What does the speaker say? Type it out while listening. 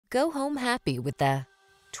Go home happy with the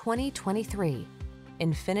 2023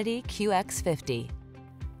 INFINITI QX50.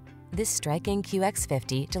 This striking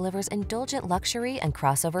QX50 delivers indulgent luxury and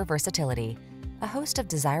crossover versatility. A host of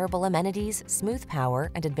desirable amenities, smooth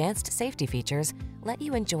power, and advanced safety features let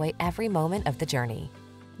you enjoy every moment of the journey.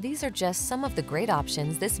 These are just some of the great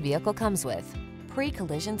options this vehicle comes with: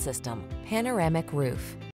 pre-collision system, panoramic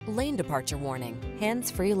roof, lane departure warning,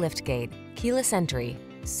 hands-free liftgate, keyless entry,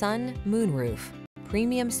 sun, moonroof,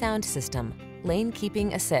 premium sound system, lane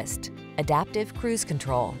keeping assist, adaptive cruise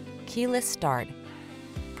control, keyless start.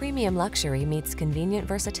 Premium luxury meets convenient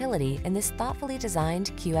versatility in this thoughtfully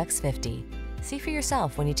designed QX50. See for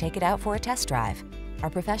yourself when you take it out for a test drive. Our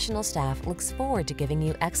professional staff looks forward to giving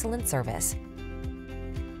you excellent service.